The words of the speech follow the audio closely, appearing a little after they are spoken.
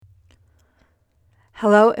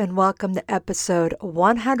Hello and welcome to episode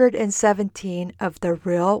 117 of the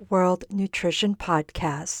Real World Nutrition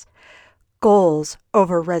Podcast, Goals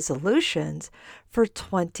over Resolutions for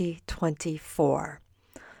 2024.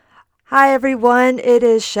 Hi everyone, it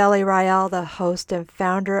is Shelly Ryall, the host and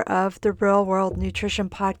founder of the Real World Nutrition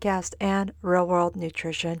Podcast and Real World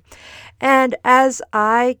Nutrition. And as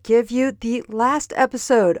I give you the last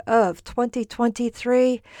episode of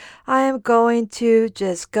 2023, I am going to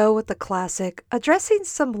just go with the classic, addressing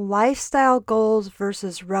some lifestyle goals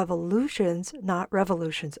versus not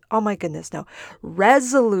revolutions. Oh my goodness, no,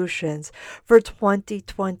 resolutions for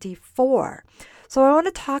 2024. So I want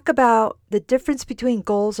to talk about the difference between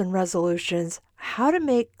goals and resolutions, how to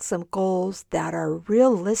make some goals that are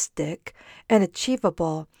realistic and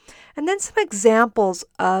achievable, and then some examples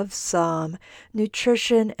of some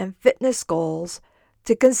nutrition and fitness goals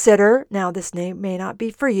to consider. Now, this may not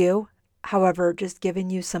be for you. However, just giving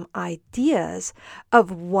you some ideas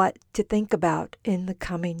of what to think about in the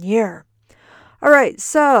coming year. All right,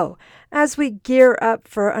 so as we gear up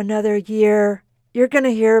for another year, you're going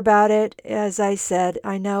to hear about it. As I said,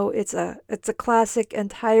 I know it's a classic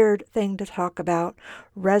and tired thing to talk about,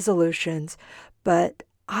 resolutions, but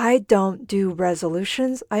I don't do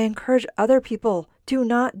resolutions. I encourage other people to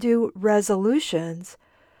not do resolutions,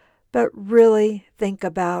 but really think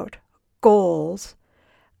about goals,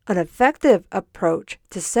 an effective approach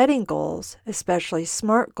to setting goals, especially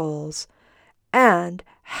SMART goals, and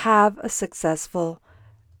have a successful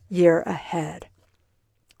year ahead.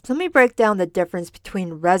 So let me break down the difference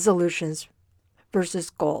between resolutions versus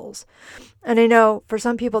goals. And I know for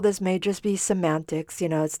some people this may just be semantics.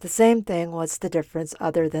 It's the same thing. What's the difference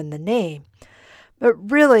other than the name? But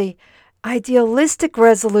really, idealistic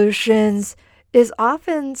resolutions is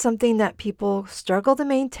often something that people struggle to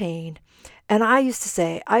maintain. And I used to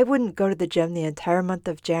say I wouldn't go to the gym the entire month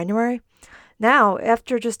of January. Now,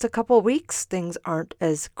 after just a couple weeks, things aren't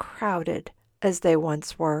as crowded as they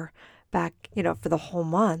once were back, for the whole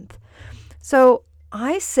month. So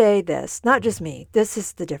I say this, not just me, this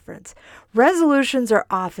is the difference. Resolutions are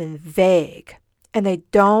often vague and they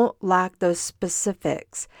don't lack those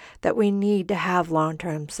specifics that we need to have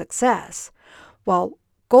long-term success, while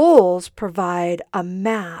goals provide a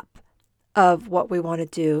map of what we want to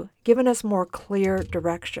do, giving us more clear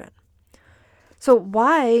direction. So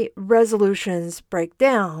why resolutions break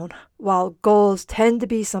down while goals tend to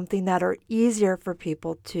be something that are easier for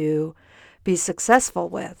people to be successful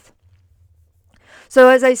with. So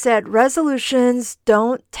as I said, resolutions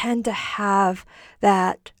don't tend to have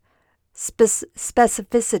that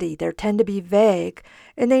specificity. They tend to be vague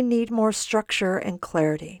and they need more structure and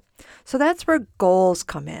clarity. So that's where goals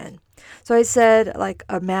come in. So I said like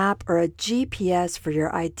a map or a GPS for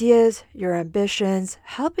your ideas, your ambitions,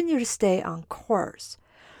 helping you to stay on course.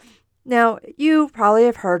 Now, you probably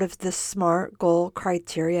have heard of the SMART goal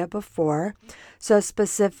criteria before. So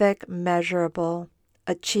specific, measurable,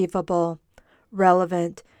 achievable,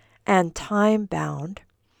 relevant, and time-bound.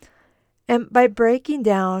 And by breaking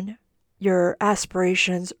down your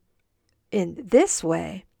aspirations in this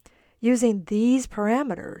way, using these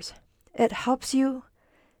parameters, it helps you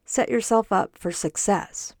set yourself up for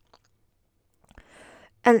success.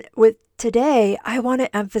 And with today, I want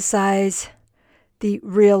to emphasize the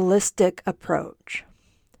realistic approach.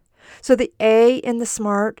 So the A in the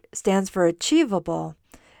SMART stands for achievable,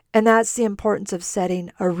 and that's the importance of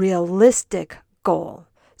setting a realistic goal,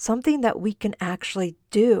 something that we can actually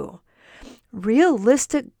do.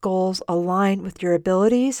 Realistic goals align with your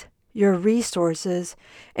abilities, your resources,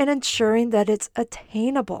 and ensuring that it's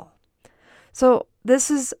attainable. So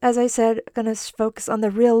this is, as I said, going to focus on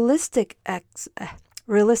the realistic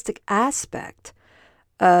aspect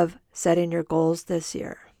of setting your goals this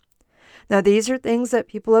year. Now, these are things that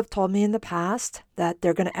people have told me in the past, that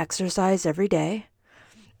they're going to exercise every day.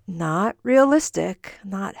 Not realistic,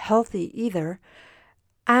 not healthy either.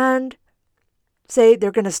 And say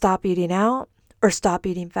they're going to stop eating out or stop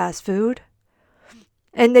eating fast food.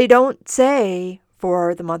 And they don't say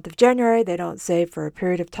for the month of January, they don't say for a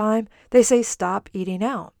period of time, they say stop eating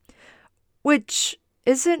out, which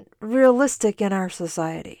isn't realistic in our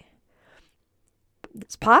society.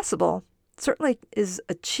 It's possible, certainly is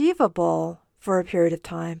achievable for a period of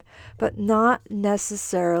time, but not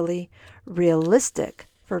necessarily realistic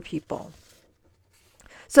for people.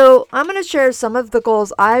 So I'm going to share some of the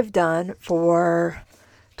goals I've done for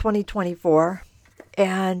 2024.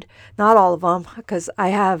 And not all of them, because I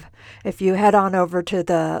have, if you head on over to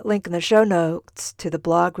the link in the show notes to the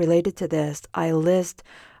blog related to this, I list,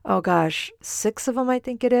 6 of them, I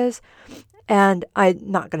think it is. And I'm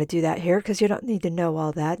not going to do that here because you don't need to know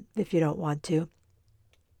all that if you don't want to.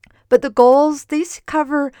 But the goals, these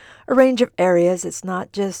cover a range of areas. It's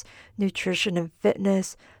not just nutrition and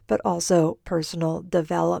fitness, but also personal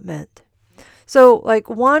development. So like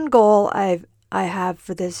one goal I have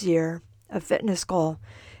for this year, a fitness goal,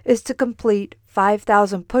 is to complete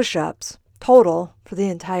 5,000 push-ups total for the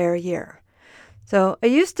entire year. So I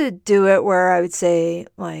used to do it where I would say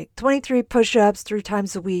like 23 push-ups 3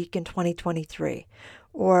 times a week in 2023.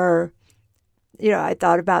 Or, I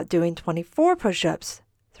thought about doing 24 push-ups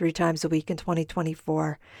 3 times a week in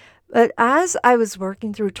 2024. But as I was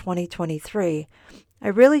working through 2023, I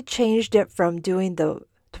really changed it from doing the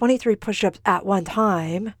 23 push-ups at one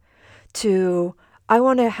time to I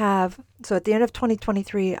want to have, so at the end of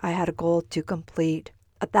 2023, I had a goal to complete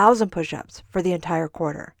 1,000 push-ups for the entire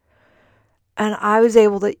quarter. And I was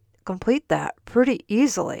able to complete that pretty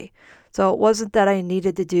easily. So it wasn't that I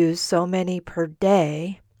needed to do so many per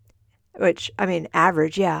day, which,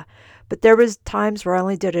 average, yeah. But there was times where I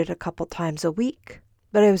only did it a couple times a week,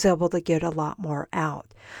 but I was able to get a lot more out.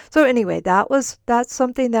 So anyway, that's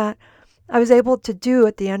something that I was able to do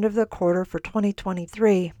at the end of the quarter for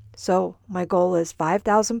 2023. So my goal is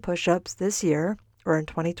 5,000 push-ups this year or in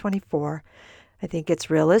 2024. I think it's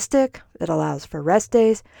realistic. It allows for rest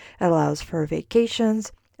days. It allows for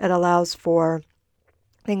vacations. It allows for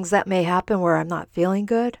things that may happen where I'm not feeling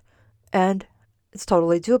good. And it's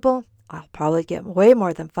totally doable. I'll probably get way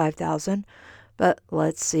more than 5,000, but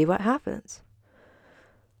let's see what happens.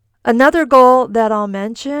 Another goal that I'll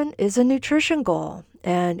mention is a nutrition goal.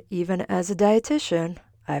 And even as a dietitian,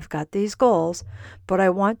 I've got these goals, but I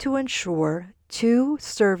want to ensure 2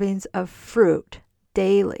 servings of fruit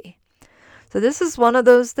daily. So this is one of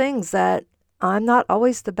those things that I'm not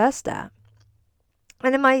always the best at.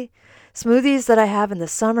 And in my smoothies that I have in the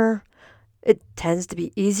summer, it tends to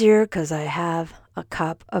be easier because I have a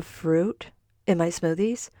cup of fruit in my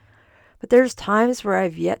smoothies. But there's times where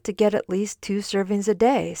I've yet to get at least 2 servings a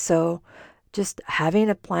day. So just having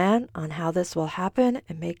a plan on how this will happen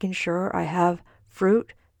and making sure I have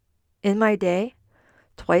fruit in my day,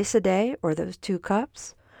 twice a day, or those 2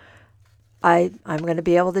 cups, I'm going to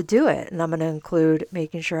be able to do it. And I'm going to include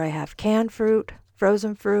making sure I have canned fruit,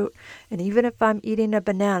 frozen fruit, and even if I'm eating a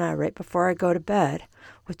banana right before I go to bed,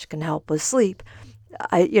 which can help with sleep,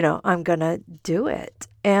 I'm going to do it.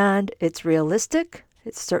 And it's realistic.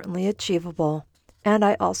 It's certainly achievable. And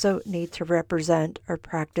I also need to represent or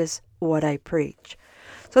practice what I preach.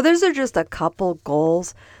 So those are just a couple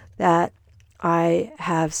goals that I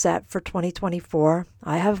have set for 2024.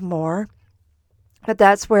 I have more, but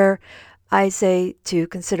that's where I say to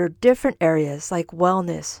consider different areas like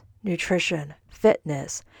wellness, nutrition,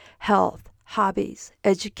 fitness, health, hobbies,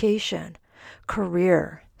 education,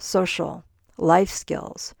 career, social, life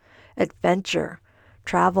skills, adventure,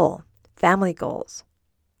 travel, family goals.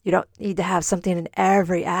 You don't need to have something in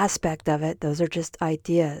every aspect of it. Those are just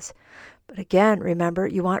ideas. But again, remember,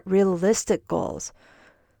 you want realistic goals.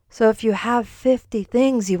 So if you have 50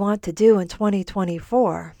 things you want to do in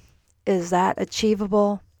 2024, is that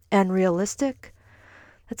achievable and realistic?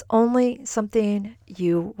 That's only something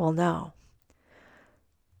you will know.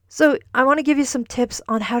 So I want to give you some tips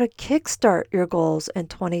on how to kickstart your goals in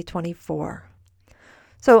 2024.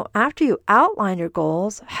 So after you outline your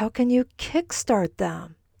goals, how can you kickstart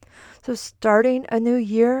them? So starting a new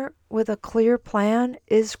year with a clear plan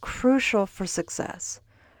is crucial for success.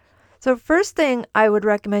 So first thing I would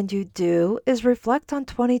recommend you do is reflect on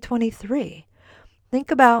 2023. Think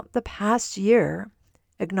about the past year,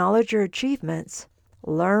 acknowledge your achievements,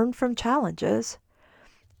 learn from challenges,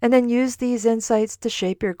 and then use these insights to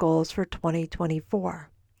shape your goals for 2024.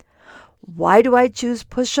 Why do I choose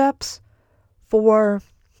push-ups for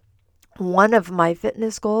one of my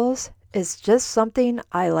fitness goals? It's just something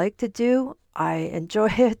I like to do. I enjoy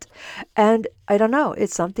it. And I don't know,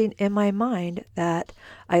 it's something in my mind that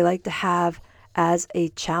I like to have as a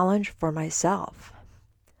challenge for myself.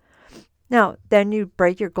 Now, then you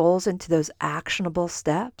break your goals into those actionable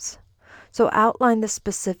steps. So outline the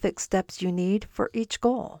specific steps you need for each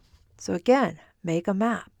goal. So again, make a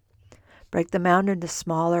map. Break them out into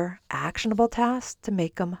smaller, actionable tasks to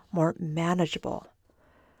make them more manageable.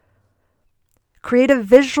 Create a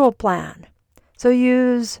visual plan. So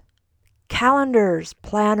use calendars,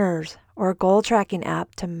 planners, or a goal tracking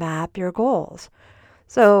app to map your goals.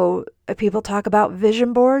 So people talk about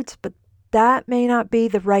vision boards, but that may not be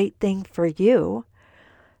the right thing for you.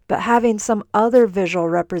 But having some other visual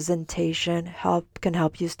representation can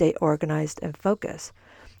help you stay organized and focused.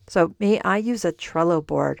 So I use a Trello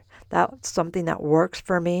board. That's something that works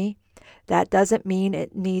for me. That doesn't mean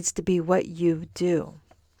it needs to be what you do.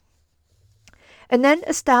 And then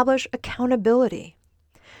establish accountability.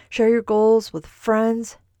 Share your goals with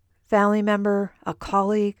friends, family member, a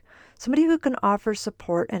colleague, somebody who can offer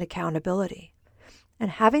support and accountability. And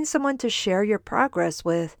having someone to share your progress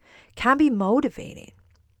with can be motivating.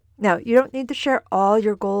 Now, you don't need to share all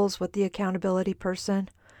your goals with the accountability person.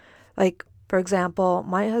 Like, for example,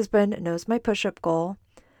 my husband knows my push-up goal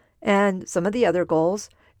and some of the other goals,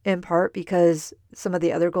 in part because some of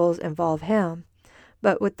the other goals involve him.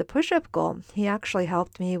 But with the push-up goal, he actually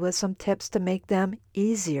helped me with some tips to make them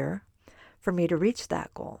easier for me to reach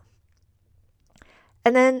that goal.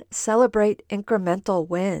 And then celebrate incremental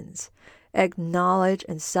wins. Acknowledge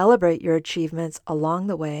and celebrate your achievements along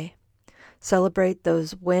the way. Celebrate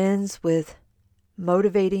those wins with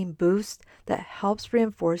motivating boost that helps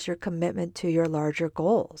reinforce your commitment to your larger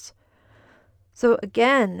goals. So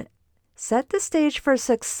again, set the stage for a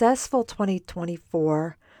successful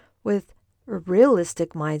 2024 with a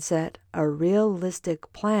realistic mindset, a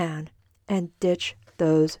realistic plan, and ditch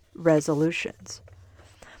those resolutions.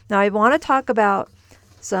 Now, I want to talk about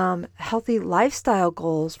some healthy lifestyle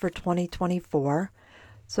goals for 2024.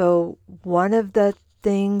 So one of the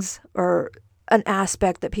things or an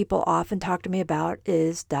aspect that people often talk to me about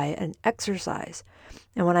is diet and exercise.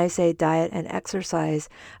 And when I say diet and exercise,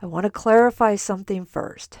 I want to clarify something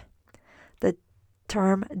first. The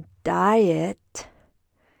term diet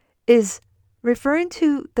is referring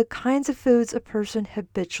to the kinds of foods a person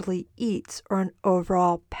habitually eats or an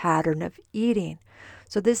overall pattern of eating.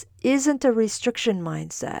 So this isn't a restriction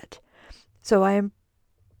mindset. So I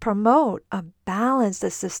promote a balanced, a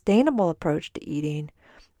sustainable approach to eating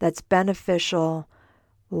that's beneficial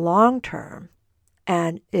long-term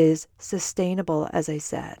and is sustainable, as I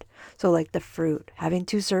said. So like the fruit, having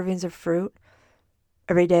 2 servings of fruit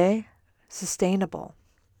every day, sustainable.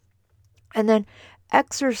 And then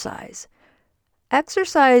exercise.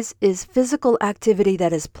 Exercise is physical activity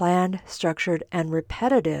that is planned, structured, and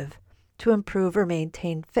repetitive to improve or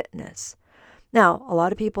maintain fitness. Now, a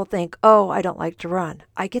lot of people think, oh, I don't like to run.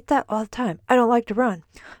 I get that all the time. I don't like to run.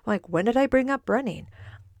 I'm like, when did I bring up running?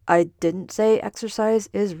 I didn't say exercise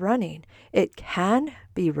is running. It can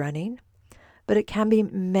be running, but it can be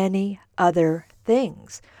many other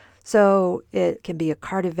things. So it can be a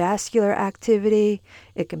cardiovascular activity,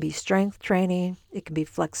 it can be strength training, it can be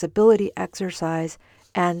flexibility exercise,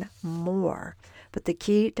 and more. But the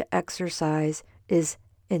key to exercise is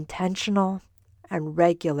intentional and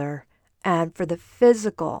regular, and for the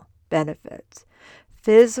physical benefits.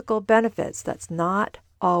 Physical benefits, that's not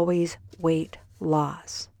always weight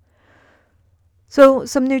loss. So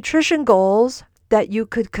some nutrition goals that you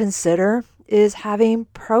could consider is having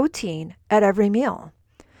protein at every meal.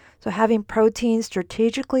 So having protein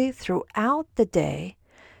strategically throughout the day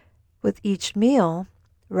with each meal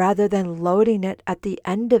rather than loading it at the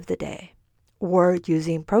end of the day or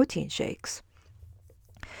using protein shakes.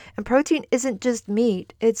 And protein isn't just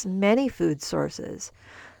meat, it's many food sources.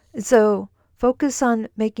 And so focus on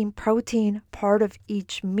making protein part of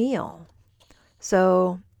each meal.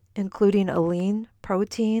 So including a lean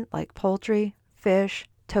protein like poultry, fish,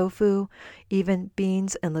 tofu, even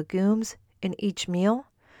beans and legumes in each meal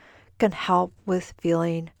can help with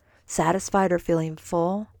feeling satisfied or feeling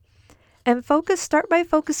full. And start by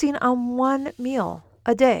focusing on one meal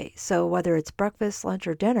a day. So whether it's breakfast, lunch,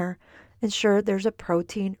 or dinner, ensure there's a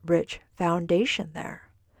protein-rich foundation there.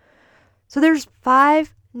 So there's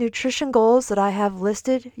 5 nutrition goals that I have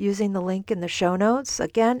listed using the link in the show notes.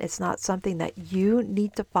 Again, it's not something that you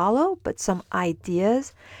need to follow, but some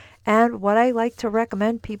ideas and what I like to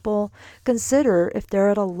recommend people consider if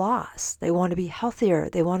they're at a loss. They want to be healthier,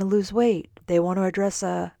 they want to lose weight, they want to address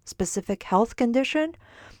a specific health condition.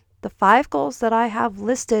 The 5 goals that I have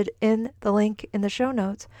listed in the link in the show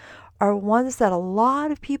notes are ones that a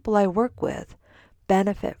lot of people I work with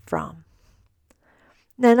benefit from.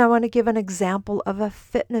 Then I want to give an example of a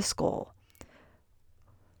fitness goal.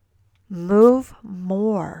 Move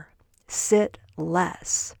more, sit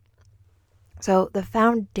less. So the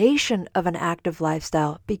foundation of an active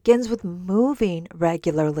lifestyle begins with moving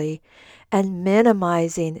regularly and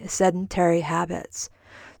minimizing sedentary habits.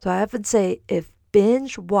 So I often say if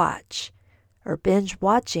binge watch or binge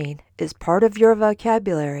watching is part of your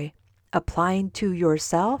vocabulary applying to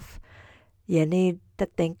yourself, you need to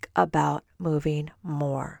think about moving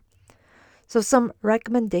more. So some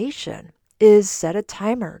recommendation is set a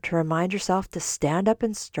timer to remind yourself to stand up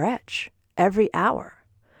and stretch every hour.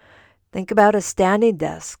 Think about a standing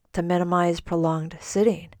desk to minimize prolonged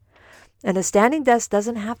sitting. And a standing desk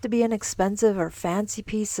doesn't have to be an expensive or fancy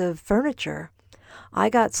piece of furniture. I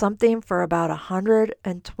got something for about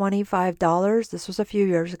 $125. This was a few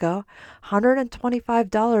years ago.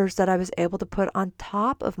 $125 that I was able to put on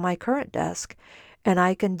top of my current desk. and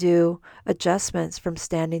I can do adjustments from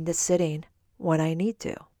standing to sitting when I need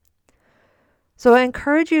to. So I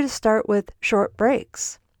encourage you to start with short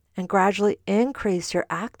breaks and gradually increase your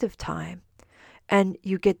active time. And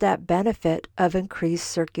you get that benefit of increased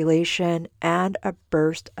circulation and a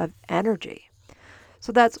burst of energy.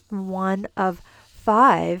 So that's one of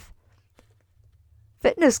 5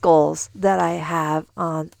 fitness goals that I have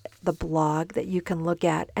on the blog that you can look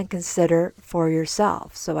at and consider for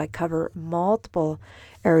yourself. So I cover multiple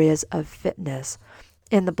areas of fitness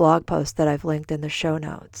in the blog post that I've linked in the show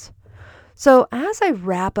notes. So as I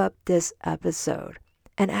wrap up this episode,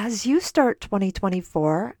 and as you start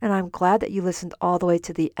 2024, and I'm glad that you listened all the way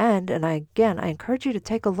to the end, and I encourage you to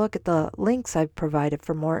take a look at the links I've provided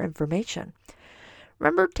for more information.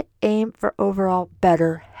 Remember to aim for overall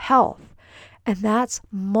better health, and that's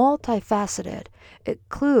multifaceted. It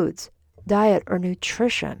includes diet or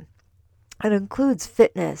nutrition. It includes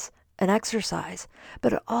fitness and exercise,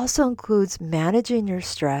 but it also includes managing your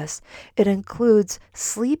stress. It includes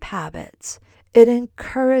sleep habits. It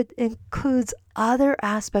includes other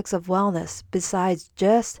aspects of wellness besides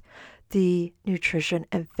just the nutrition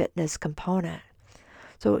and fitness component.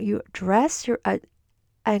 So I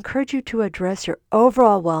encourage you to address your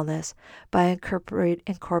overall wellness by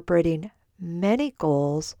incorporating many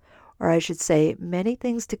goals, or I should say many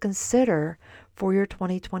things to consider for your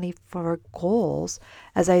 2024 goals.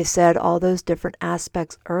 As I said, all those different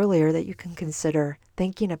aspects earlier that you can consider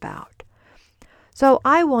thinking about. So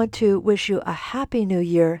I want to wish you a happy new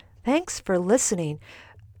year. Thanks for listening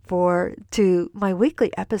to my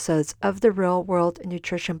weekly episodes of the Real World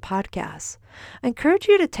Nutrition Podcast. I encourage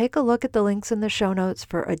you to take a look at the links in the show notes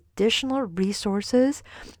for additional resources.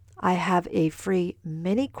 I have a free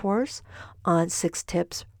mini course on 6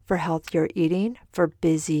 tips for healthier eating for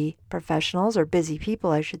busy professionals, or busy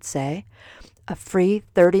people, I should say. A free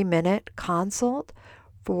 30-minute consult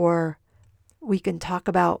we can talk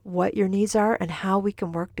about what your needs are and how we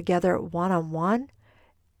can work together one-on-one,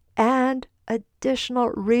 and additional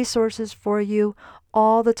resources for you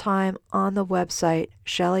all the time on the website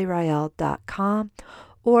shellyrael.com,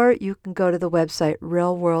 or you can go to the website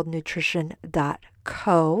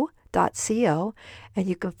realworldnutrition.co, and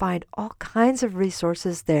you can find all kinds of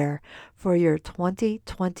resources there for your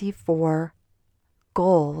 2024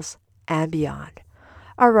 goals and beyond.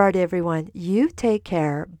 All right, everyone, you take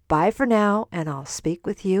care. Bye for now, and I'll speak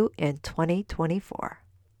with you in 2024.